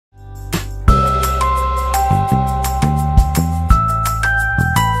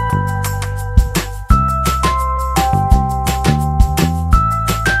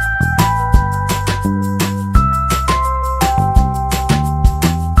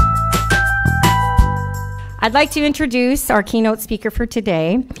I'd like to introduce our keynote speaker for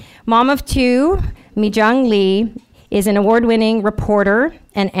today. Mom of two, Jung Lee is an award-winning reporter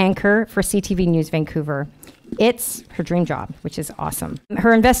and anchor for CTV News Vancouver. It's her dream job, which is awesome.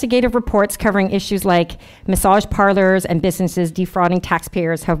 Her investigative reports covering issues like massage parlors and businesses defrauding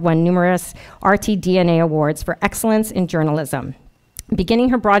taxpayers have won numerous RTDNA awards for excellence in journalism. Beginning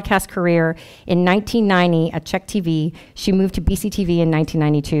her broadcast career in 1990 at Czech TV, she moved to BCTV in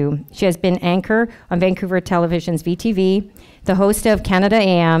 1992. She has been anchor on Vancouver Television's VTV, the host of Canada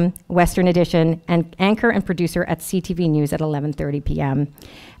AM, Western Edition, and anchor and producer at CTV News at 11:30 p.m.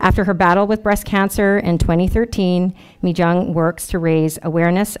 After her battle with breast cancer in 2013, Jung works to raise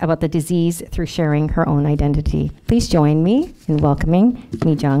awareness about the disease through sharing her own identity. Please join me in welcoming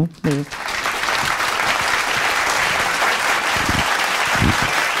Jung Lee.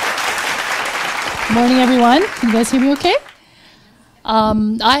 Good morning, everyone. Can you guys hear me okay?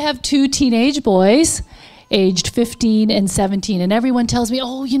 I have two teenage boys, aged 15 and 17, and everyone tells me,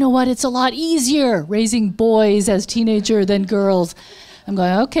 oh, you know what, it's a lot easier raising boys as teenager than girls. I'm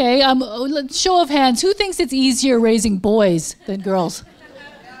going, okay, show of hands, who thinks it's easier raising boys than girls?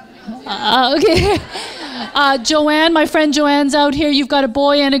 Okay. Joanne, my friend Joanne's out here. You've got a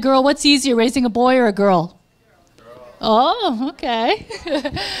boy and a girl. What's easier, raising a boy or a girl? Oh, okay.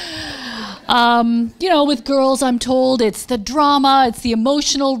 You know, with girls, I'm told it's the drama, it's the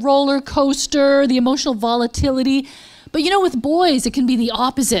emotional roller coaster, the emotional volatility. But you know, with boys, it can be the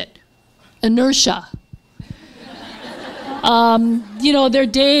opposite, inertia. You know, their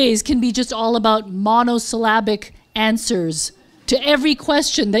days can be just all about monosyllabic answers to every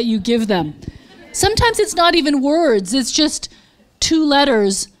question that you give them. Sometimes it's not even words, it's just 2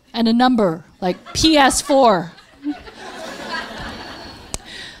 letters and a number, like PS4.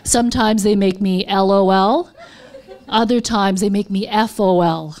 Sometimes they make me LOL. Other times they make me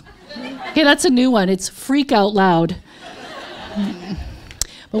FOL. Okay, that's a new one. It's freak out loud.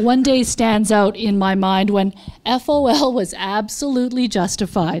 But one day stands out in my mind when FOL was absolutely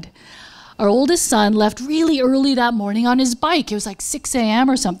justified. Our oldest son left really early that morning on his bike. It was like 6 a.m.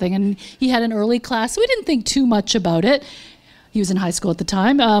 or something, and he had an early class, so we didn't think too much about it. He was in high school at the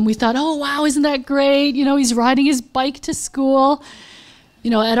time. We thought, oh, wow, isn't that great? You know, he's riding his bike to school. You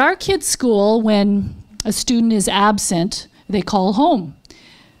know, at our kids' school, when a student is absent, they call home.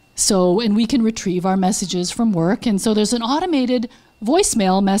 So, and we can retrieve our messages from work. And so there's an automated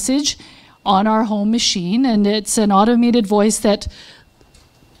voicemail message on our home machine. And it's an automated voice that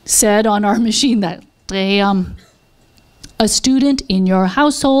said on our machine that a student in your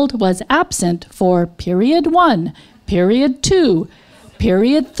household was absent for period 1, period 2,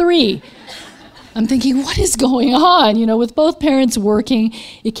 period 3. I'm thinking, what is going on? You know, with both parents working,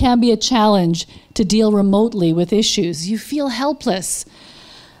 it can be a challenge to deal remotely with issues. You feel helpless.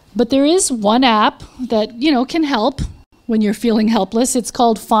 But there is one app that, you know, can help when you're feeling helpless. It's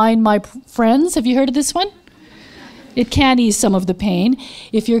called Find My Friends. Have you heard of this one? It can ease some of the pain.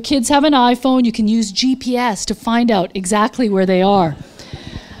 If your kids have an iPhone, you can use GPS to find out exactly where they are.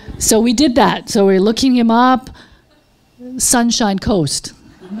 So we did that. So we're looking him up. Sunshine Coast.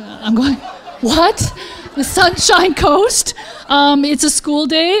 I'm going, what? The Sunshine Coast? It's a school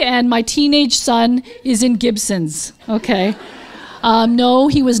day, and my teenage son is in Gibson's. Okay. No,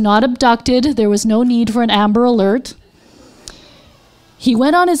 he was not abducted. There was no need for an Amber Alert. He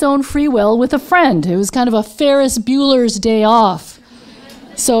went on his own free will with a friend. It was kind of a Ferris Bueller's day off.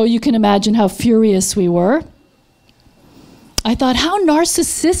 So you can imagine how furious we were. I thought, how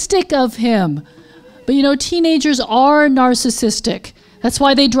narcissistic of him. But you know, teenagers are narcissistic. That's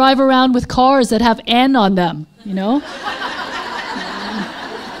why they drive around with cars that have N on them, you know?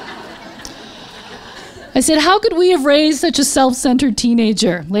 I said, how could we have raised such a self-centered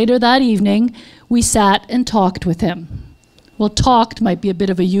teenager? Later that evening, we sat and talked with him. Well, talked might be a bit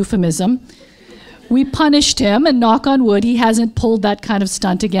of a euphemism. We punished him, and knock on wood, he hasn't pulled that kind of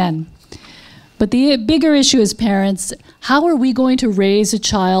stunt again. But the bigger issue as parents, how are we going to raise a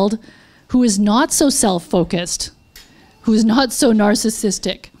child who is not so self-focused, who is not so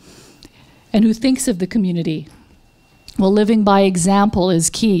narcissistic, and who thinks of the community? Well, living by example is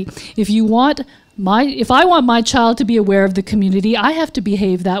key. If I want my child to be aware of the community, I have to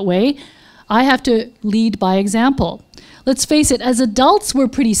behave that way. I have to lead by example. Let's face it, as adults, we're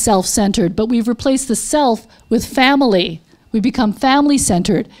pretty self-centered, but we've replaced the self with family. We become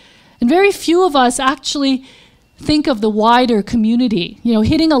family-centered. And very few of us actually think of the wider community. You know,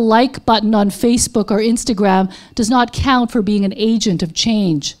 hitting a like button on Facebook or Instagram does not count for being an agent of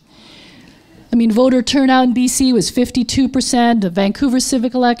change. I mean, voter turnout in BC was 52%. The Vancouver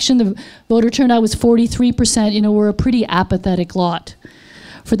civic election, the voter turnout was 43%. You know, we're a pretty apathetic lot.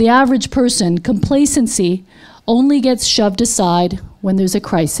 For the average person, complacency only gets shoved aside when there's a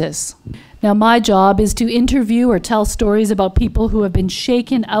crisis. Now, my job is to interview or tell stories about people who have been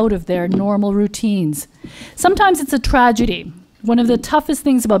shaken out of their normal routines. Sometimes it's a tragedy. One of the toughest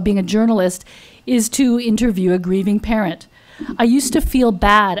things about being a journalist is to interview a grieving parent. I used to feel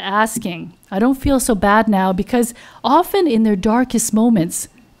bad asking. I don't feel so bad now because often in their darkest moments,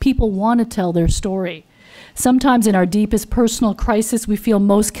 people want to tell their story. Sometimes in our deepest personal crisis, we feel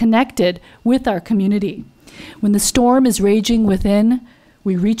most connected with our community. When the storm is raging within,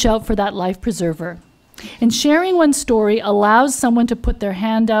 we reach out for that life preserver. And sharing one's story allows someone to put their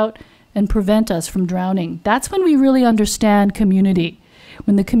hand out and prevent us from drowning. That's when we really understand community.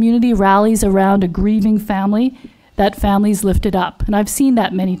 When the community rallies around a grieving family, that family's lifted up. And I've seen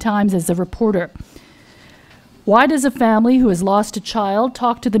that many times as a reporter. Why does a family who has lost a child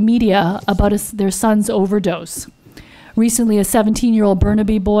talk to the media about their son's overdose? Recently, a 17-year-old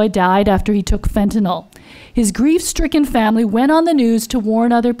Burnaby boy died after he took fentanyl. His grief-stricken family went on the news to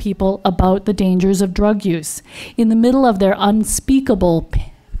warn other people about the dangers of drug use. In the middle of their unspeakable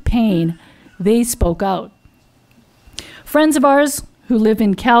pain, they spoke out. Friends of ours who live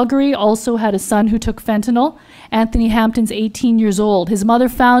in Calgary also had a son who took fentanyl. Anthony Hampton's 18 years old. His mother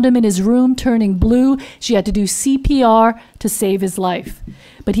found him in his room turning blue. She had to do CPR to save his life.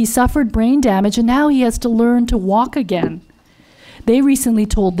 But he suffered brain damage and now he has to learn to walk again. They recently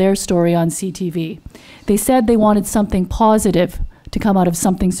told their story on CTV. They said they wanted something positive to come out of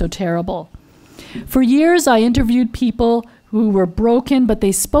something so terrible. For years, I interviewed people who were broken, but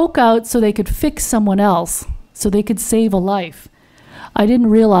they spoke out so they could fix someone else, so they could save a life. I didn't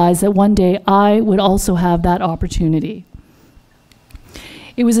realize that one day I would also have that opportunity.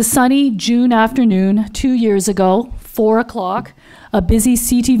 It was a sunny June afternoon 2 years ago, 4 o'clock. A busy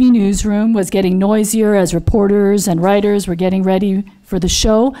CTV newsroom was getting noisier as reporters and writers were getting ready for the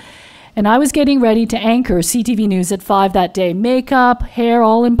show. And I was getting ready to anchor CTV News at 5 that day. Makeup, hair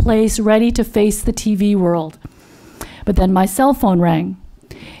all in place, ready to face the TV world. But then my cell phone rang.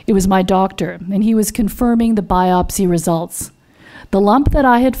 It was my doctor, and he was confirming the biopsy results. The lump that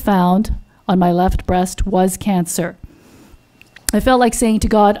I had found on my left breast was cancer. I felt like saying to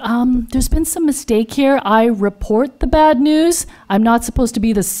God, there's been some mistake here. I report the bad news. I'm not supposed to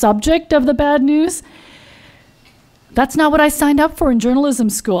be the subject of the bad news. That's not what I signed up for in journalism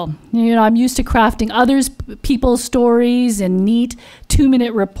school. You know, I'm used to crafting people's stories and neat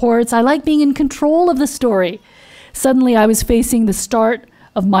 2-minute reports. I like being in control of the story. Suddenly I was facing the start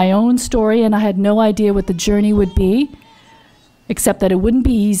of my own story and I had no idea what the journey would be, except that it wouldn't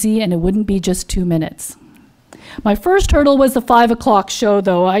be easy and it wouldn't be just 2 minutes. My first hurdle was the 5 o'clock show,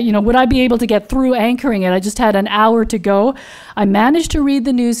 though. Would I be able to get through anchoring it? I just had an hour to go. I managed to read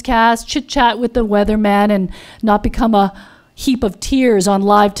the newscast, chit-chat with the weatherman, and not become a heap of tears on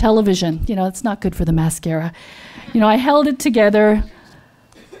live television. It's not good for the mascara. I held it together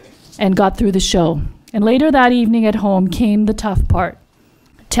and got through the show. And later that evening at home came the tough part,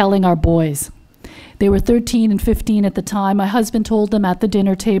 telling our boys. They were 13 and 15 at the time. My husband told them at the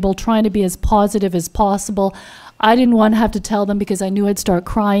dinner table, trying to be as positive as possible. I didn't want to have to tell them because I knew I'd start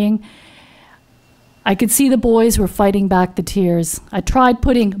crying. I could see the boys were fighting back the tears. I tried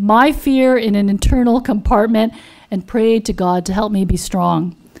putting my fear in an internal compartment and prayed to God to help me be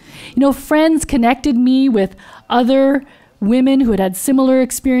strong. Friends connected me with other women who had had similar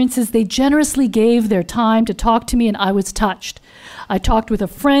experiences. They generously gave their time to talk to me, and I was touched. I talked with a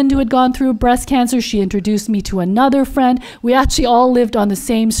friend who had gone through breast cancer. She introduced me to another friend. We actually all lived on the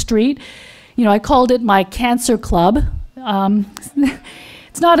same street. I called it my cancer club.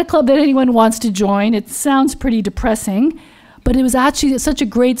 It's not a club that anyone wants to join. It sounds pretty depressing, but it was actually such a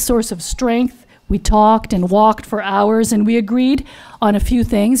great source of strength. We talked and walked for hours, and we agreed on a few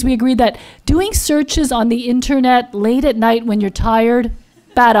things. We agreed that doing searches on the internet late at night when you're tired,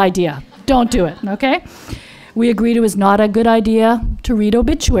 bad idea. Don't do it, okay? We agreed it was not a good idea to read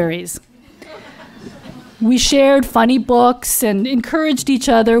obituaries. We shared funny books and encouraged each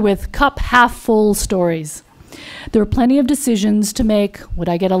other with cup half full stories. There were plenty of decisions to make. Would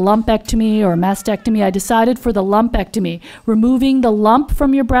I get a lumpectomy or a mastectomy? I decided for the lumpectomy, removing the lump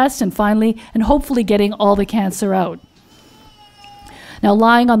from your breast and hopefully getting all the cancer out. Now,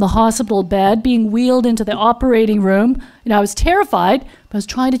 lying on the hospital bed, being wheeled into the operating room, I was terrified, but I was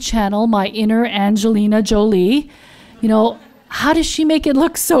trying to channel my inner Angelina Jolie. How does she make it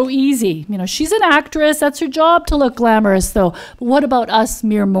look so easy? She's an actress. That's her job to look glamorous, though. But what about us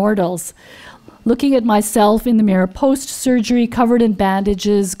mere mortals? Looking at myself in the mirror post-surgery, covered in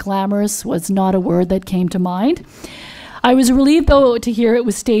bandages, glamorous was not a word that came to mind. I was relieved, though, to hear it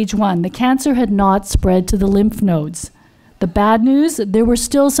was stage 1. The cancer had not spread to the lymph nodes. The bad news, there were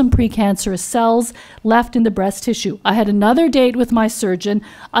still some precancerous cells left in the breast tissue. I had another date with my surgeon,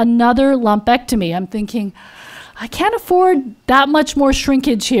 another lumpectomy. I'm thinking, I can't afford that much more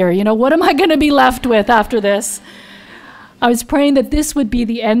shrinkage here. You know, what am I going to be left with after this? I was praying that this would be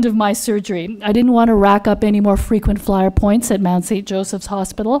the end of my surgery. I didn't want to rack up any more frequent flyer points at Mount St. Joseph's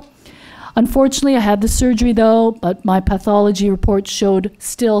Hospital. Unfortunately, I had the surgery though, but my pathology report showed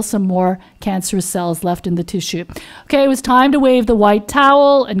still some more cancerous cells left in the tissue. Okay, it was time to wave the white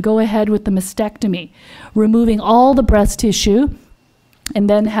towel and go ahead with the mastectomy, removing all the breast tissue and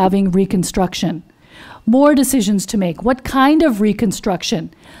then having reconstruction. More decisions to make. What kind of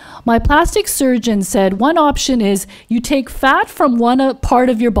reconstruction? My plastic surgeon said one option is you take fat from one part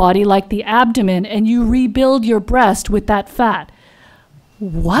of your body, like the abdomen, and you rebuild your breast with that fat.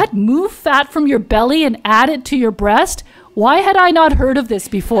 What? Move fat from your belly and add it to your breast? Why had I not heard of this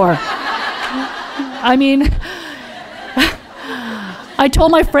before? I mean, I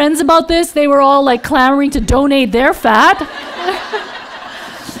told my friends about this. They were all like clamoring to donate their fat.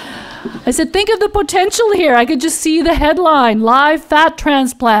 I said, think of the potential here. I could just see the headline, live fat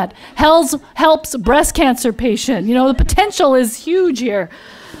transplant, helps breast cancer patient. You know, the potential is huge here.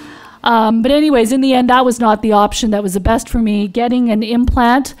 But anyways, in the end, that was not the option that was the best for me. Getting an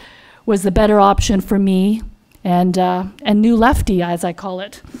implant was the better option for me and new lefty, as I call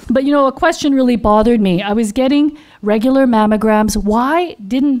it. But you know, a question really bothered me. I was getting regular mammograms. Why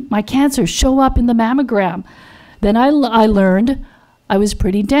didn't my cancer show up in the mammogram? Then I learned I was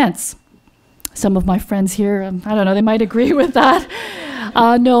pretty dense. Some of my friends here, I don't know, they might agree with that.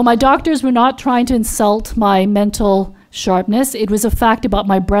 No, my doctors were not trying to insult my mental sharpness. It was a fact about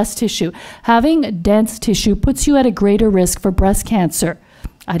my breast tissue. Having dense tissue puts you at a greater risk for breast cancer.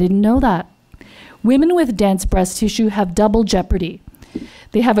 I didn't know that. Women with dense breast tissue have double jeopardy.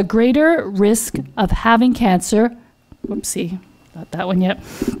 They have a greater risk of having cancer. Whoopsie, not that one yet.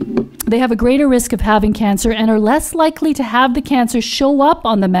 They have a greater risk of having cancer and are less likely to have the cancer show up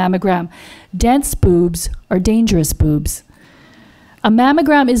on the mammogram. Dense boobs are dangerous boobs. A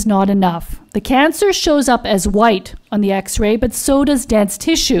mammogram is not enough. The cancer shows up as white on the x-ray, but so does dense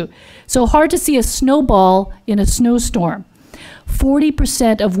tissue. So hard to see a snowball in a snowstorm.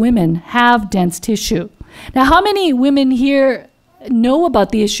 40% of women have dense tissue. Now, how many women here know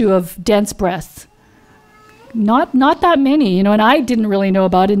about the issue of dense breasts? Not that many, you know, and I didn't really know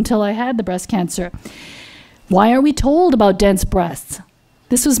about it until I had the breast cancer. Why are we told about dense breasts?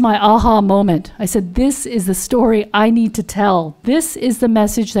 This was my aha moment. I said, this is the story I need to tell. This is the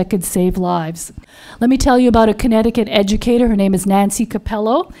message that could save lives. Let me tell you about a Connecticut educator. Her name is Nancy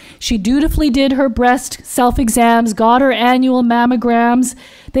Capello. She dutifully did her breast self-exams, got her annual mammograms.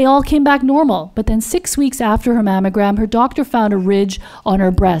 They all came back normal. But then 6 weeks after her mammogram, her doctor found a ridge on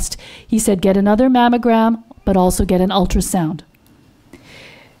her breast. He said, get another mammogram, but also get an ultrasound.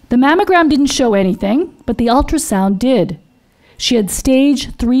 The mammogram didn't show anything, but the ultrasound did. She had stage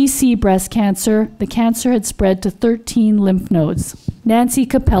 3C breast cancer. The cancer had spread to 13 lymph nodes. Nancy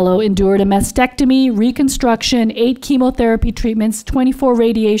Capello endured a mastectomy, reconstruction, 8 chemotherapy treatments, 24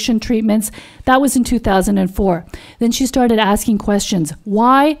 radiation treatments. That was in 2004. Then she started asking questions.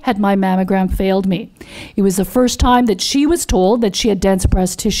 Why had my mammogram failed me? It was the first time that she was told that she had dense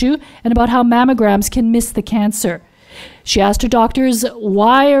breast tissue and about how mammograms can miss the cancer. She asked her doctors,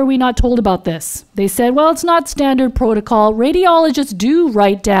 why are we not told about this? They said, well, it's not standard protocol. Radiologists do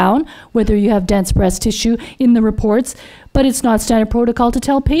write down whether you have dense breast tissue in the reports, but it's not standard protocol to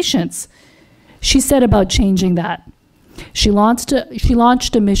tell patients. She set about changing that. She launched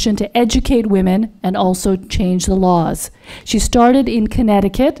a mission to educate women and also change the laws. She started in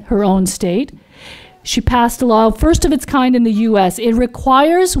Connecticut, her own state. She passed a law, first of its kind in the US. It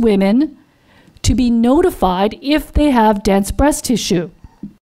requires women to be notified if they have dense breast tissue.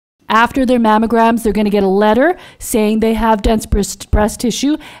 After their mammograms, they're going to get a letter saying they have dense breast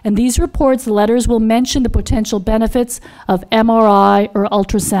tissue, and these reports, letters, will mention the potential benefits of MRI or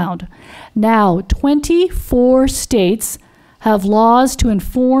ultrasound. Now, 24 states have laws to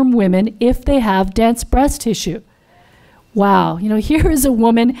inform women if they have dense breast tissue. Wow, you know, here is a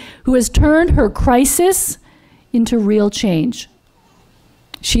woman who has turned her crisis into real change.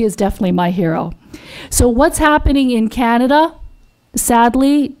 She is definitely my hero. So what's happening in Canada?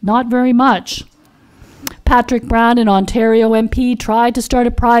 Sadly, not very much. Patrick Brown, an Ontario MP, tried to start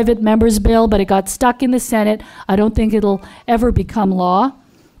a private member's bill, but it got stuck in the Senate. I don't think it'll ever become law.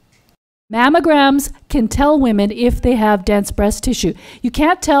 Mammograms can tell women if they have dense breast tissue. You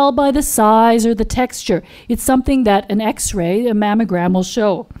can't tell by the size or the texture. It's something that an X-ray, a mammogram, will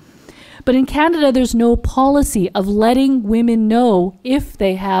show. But in Canada, there's no policy of letting women know if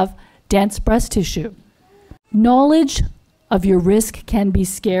they have dense breast tissue. Knowledge of your risk can be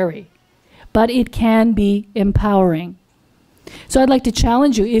scary, but it can be empowering. So I'd like to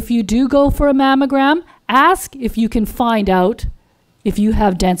challenge you, if you do go for a mammogram, ask if you can find out if you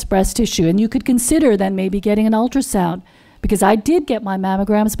have dense breast tissue. And you could consider then maybe getting an ultrasound, because I did get my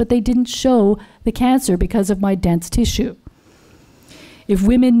mammograms, but they didn't show the cancer because of my dense tissue. If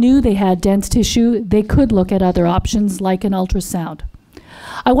women knew they had dense tissue, they could look at other options like an ultrasound.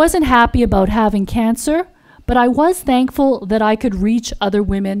 I wasn't happy about having cancer, but I was thankful that I could reach other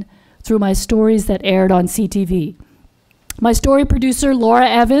women through my stories that aired on CTV. My story producer, Laura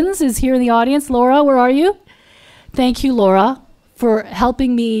Evans, is here in the audience. Laura, where are you? Thank you, Laura, for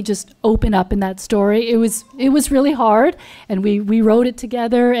helping me just open up in that story. It was really hard, and we wrote it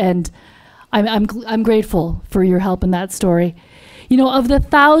together, and I'm grateful for your help in that story. You know, of the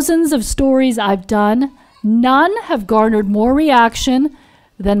thousands of stories I've done, none have garnered more reaction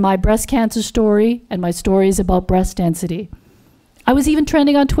than my breast cancer story and my stories about breast density. I was even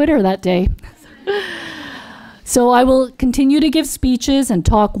trending on Twitter that day. So I will continue to give speeches and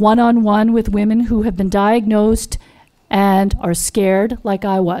talk one-on-one with women who have been diagnosed and are scared like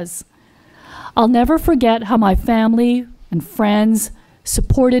I was. I'll never forget how my family and friends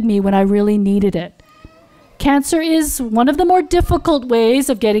supported me when I really needed it. Cancer is one of the more difficult ways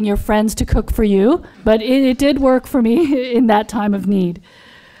of getting your friends to cook for you, but it did work for me in that time of need.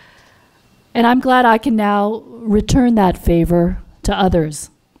 And I'm glad I can now return that favor to others.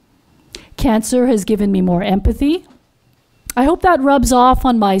 Cancer has given me more empathy. I hope that rubs off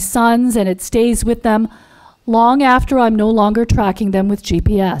on my sons and it stays with them long after I'm no longer tracking them with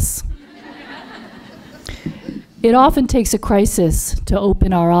GPS. It often takes a crisis to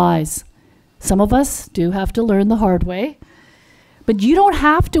open our eyes. Some of us do have to learn the hard way, but you don't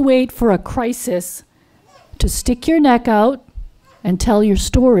have to wait for a crisis to stick your neck out and tell your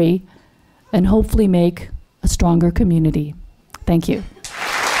story and hopefully make a stronger community. Thank you.